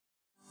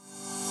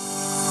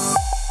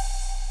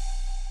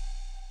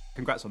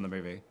Congrats on the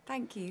movie.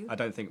 Thank you. I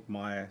don't think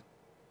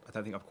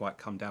I've quite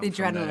come down the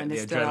from adrenaline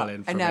is the still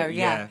adrenaline up. I from know, it.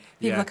 yeah.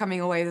 People are coming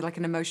away with like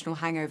an emotional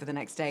hangover the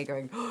next day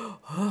going,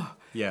 oh,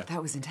 yeah,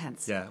 that was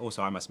intense. Yeah,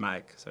 also I'm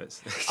asthmatic, so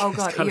it's... Oh,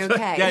 God, are you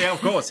okay? Yeah,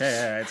 of course.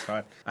 Yeah, it's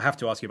fine. I have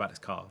to ask you about this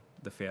car,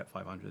 the Fiat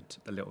 500,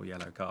 the little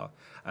yellow car.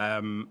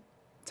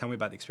 Tell me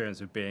about the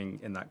experience of being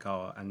in that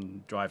car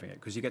and driving it,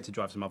 because you get to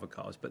drive some other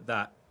cars, but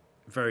that,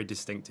 very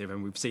distinctive,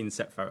 and we've seen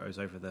set photos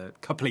over the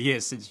couple of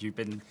years since you've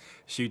been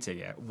shooting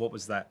it. What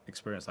was that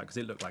experience like? Because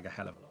it looked like a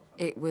hell of a lot.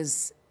 It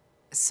was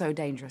so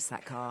dangerous,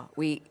 that car.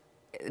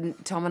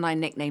 Tom and I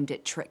nicknamed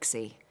it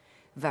Trixie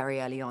very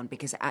early on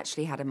because it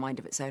actually had a mind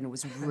of its own and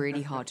was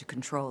really hard to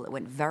control. It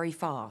went very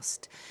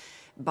fast,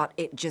 but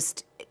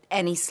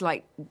any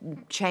slight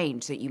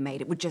change that you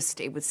made, it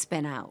would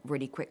spin out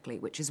really quickly,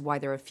 which is why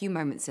there are a few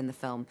moments in the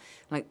film,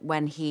 like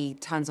when he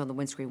turns on the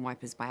windscreen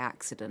wipers by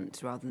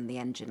accident rather than the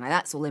engine. Like,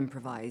 that's all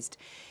improvised.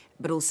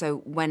 But also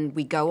when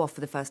we go off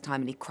for the first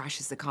time and he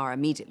crashes the car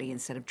immediately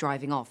instead of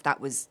driving off, that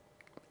was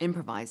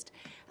improvised,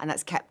 and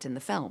that's kept in the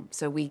film.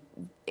 So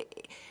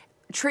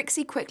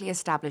Trixie quickly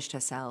established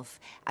herself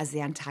as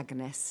the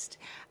antagonist,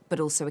 but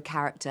also a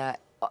character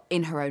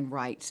in her own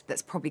right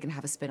that's probably going to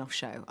have a spin-off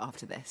show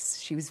after this.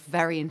 She was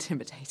very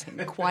intimidating,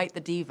 quite the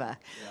diva,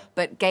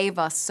 but gave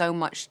us so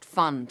much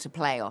fun to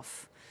play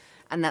off.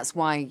 And that's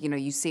why,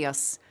 you see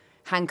us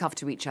handcuffed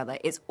to each other.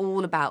 It's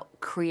all about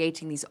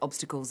creating these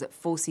obstacles that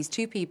force these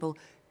two people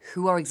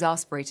who are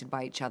exasperated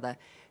by each other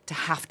to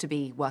have to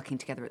be working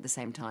together at the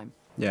same time.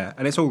 Yeah,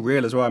 and it's all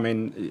real as well. I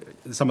mean,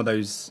 some of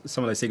those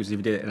sequences, if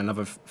you did it in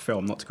another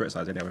film, not to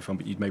criticise any other film,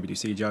 but you'd maybe do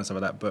CGI and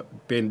stuff like that. But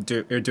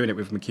you're doing it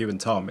with McHugh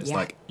and Tom, it's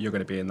like you're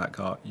going to be in that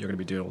car, you're going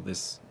to be doing all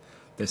this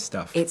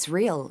stuff. It's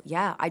real,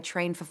 yeah. I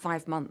trained for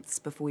 5 months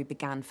before we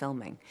began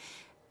filming,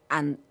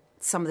 and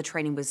some of the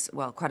training was,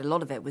 quite a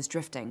lot of it was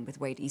drifting with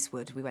Wade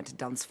Eastwood. We went to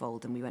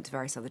Dunsfold and we went to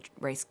various other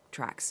race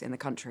tracks in the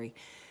country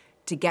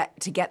to get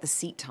the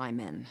seat time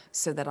in,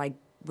 so that I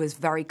was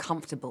very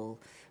comfortable.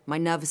 My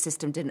nervous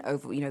system didn't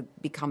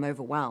become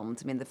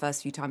overwhelmed. I mean, the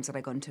first few times that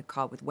I got into a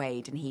car with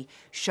Wade and he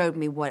showed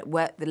me what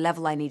the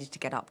level I needed to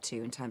get up to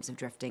in terms of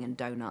drifting and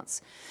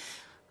donuts,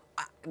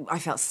 I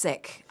felt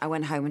sick. I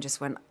went home and just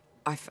went,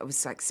 I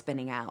was like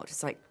spinning out.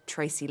 It's like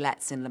Tracy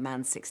Letts in Le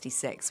Mans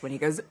 66 when he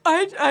goes,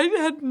 I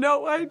had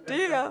no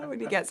idea, when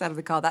he gets out of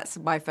the car. That's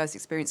my first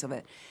experience of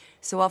it.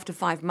 So after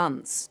 5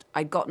 months,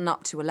 I'd gotten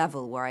up to a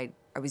level where I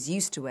was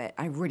used to it.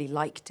 I really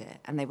liked it.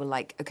 And they were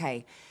like,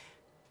 okay,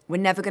 we're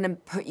never going to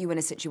put you in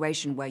a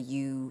situation where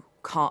you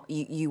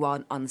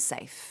are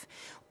unsafe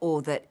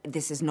or that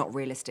this is not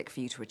realistic for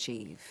you to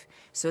achieve.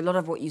 So a lot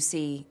of what you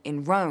see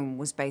in Rome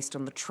was based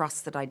on the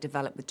trust that I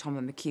developed with Tom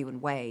and McHugh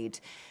and Wade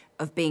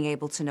of being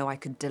able to know I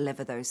could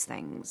deliver those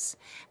things.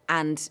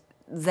 And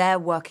they're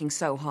working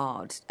so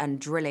hard and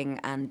drilling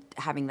and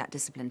having that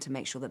discipline to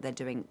make sure that they're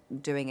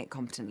doing it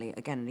competently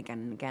again and again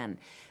and again,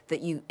 that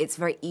it's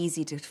very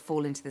easy to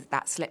fall into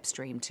that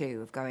slipstream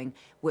too of going,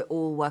 we're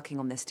all working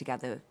on this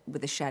together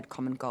with a shared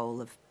common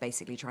goal of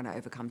basically trying to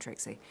overcome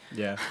Trixie.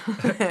 Yeah.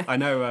 I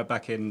know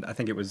back in, I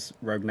think it was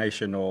Rogue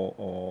Nation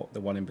or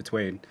the one in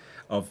between,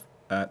 of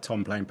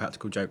Tom playing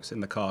practical jokes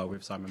in the car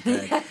with Simon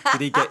Pegg.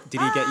 Did he get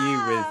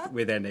you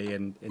with any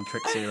in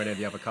Trixie or any of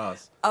the other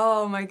cars?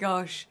 Oh my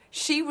gosh,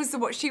 she was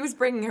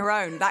bringing her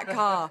own, that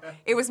car.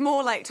 It was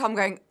more like Tom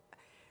going,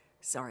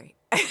 sorry,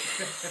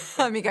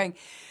 and me going,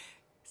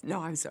 no,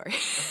 I'm sorry.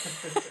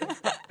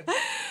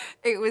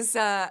 It was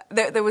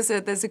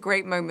there's a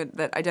great moment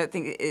that I don't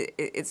think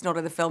it's not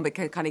in the film, but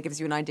it kind of gives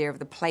you an idea of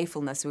the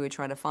playfulness we were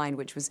trying to find,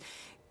 which was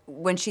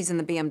when she's in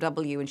the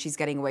BMW and she's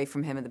getting away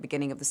from him at the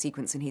beginning of the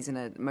sequence and he's in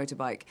a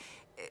motorbike,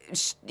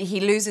 he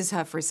loses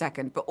her for a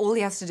second, but all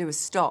he has to do is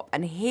stop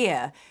and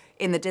hear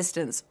in the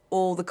distance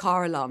all the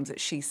car alarms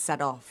that she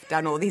set off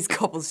down all these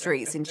cobble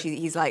streets, and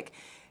he's like,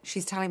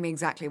 she's telling me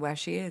exactly where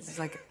she is. It's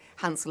like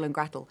Hansel and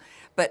Gretel.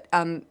 But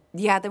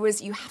you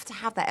have to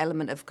have that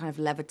element of kind of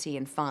levity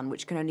and fun,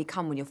 which can only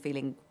come when you're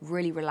feeling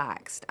really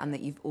relaxed and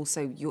that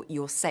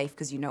you're safe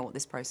because you know what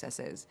this process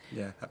is.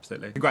 Yeah,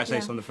 absolutely.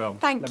 Congratulations on the film.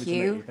 Thank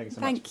you. Thank you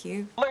so Thank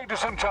you.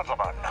 Ladies and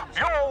gentlemen,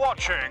 you're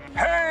watching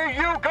Hey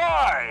You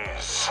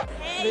Guys.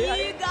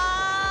 Hey you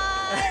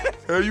guys.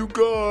 Hey you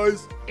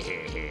guys.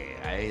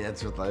 Hey,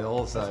 that's what they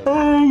all say.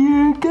 Hey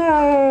you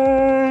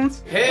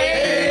guys. Hey